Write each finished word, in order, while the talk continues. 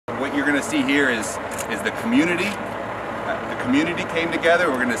to see here is the community. The community came together.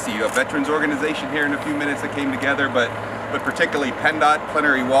 We're going to see a veterans organization here in a few minutes that came together, but particularly PennDOT,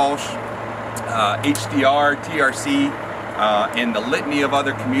 Plenary Walsh, HDR, TRC, and the litany of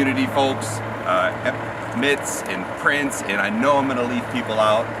other community folks, MITs and Prince, and I know I'm going to leave people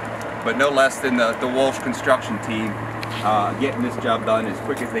out, but no less than the Walsh construction team getting this job done as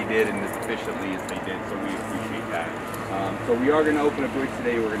quick as they did and as efficiently as they did, so we appreciate that. So we are going to open a bridge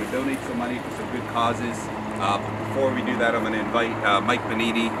today. We're going to donate some money to some good causes. Before we do that, I'm going to invite Mike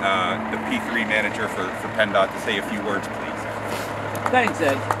Benini, the P3 manager for PennDOT, to say a few words, please. Thanks,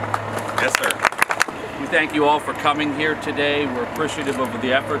 Ed. Yes, sir. We thank you all for coming here today. We're appreciative of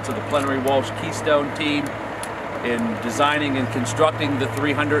the efforts of the Plenary Walsh Keystone team in designing and constructing the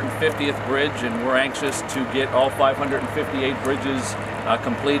 350th bridge, and we're anxious to get all 558 bridges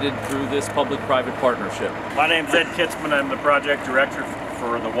completed through this public-private partnership. My name is Ed Kitzman. I'm the project director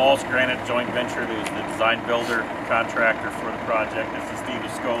for the Walsh Granite joint venture, who's the design builder contractor for the project. This is Steve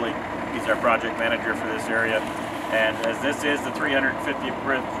Ascoli. He's our project manager for this area. And as this is the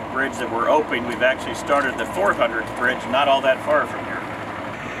 350th bridge that we're opening, we've actually started the 400th bridge not all that far from here.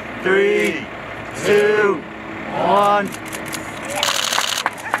 3, 2, 1.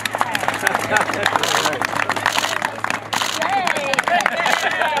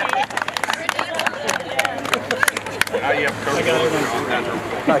 Now you have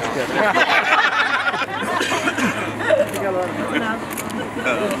That's good.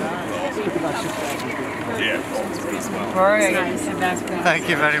 Yeah. All right. Thank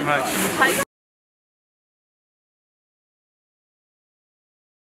you very much.